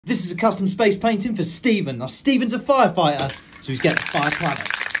This is a custom space painting for Stephen. Now, Stephen's a firefighter, so he's getting Fire Planet.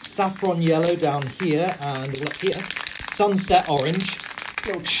 Saffron yellow down here and up here. Sunset orange.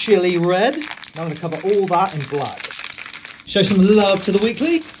 Little chili red. Now I'm going to cover all that in black. Show some love to the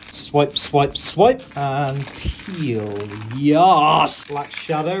weekly. Swipe, swipe, swipe, and peel. Yes! Black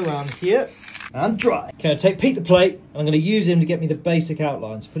shadow around here. And dry. Okay, I'll take Pete the plate, and I'm going to use him to get me the basic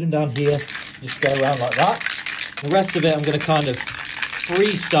outlines. Put him down here, just go around like that. The rest of it I'm going to kind of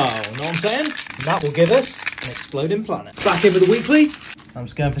freestyle, know what I'm saying? And that will give us an exploding planet. Back in with the weekly. I'm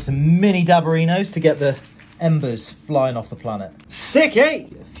just going for some mini dabberinos to get the embers flying off the planet. Sticky!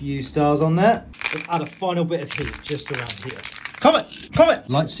 Get a few stars on there. Let's add a final bit of heat just around here. Comet! Comet!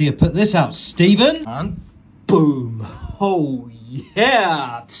 Like to see you put this out, Stephen. And boom! Oh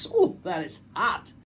yeah! Oh, that is hot!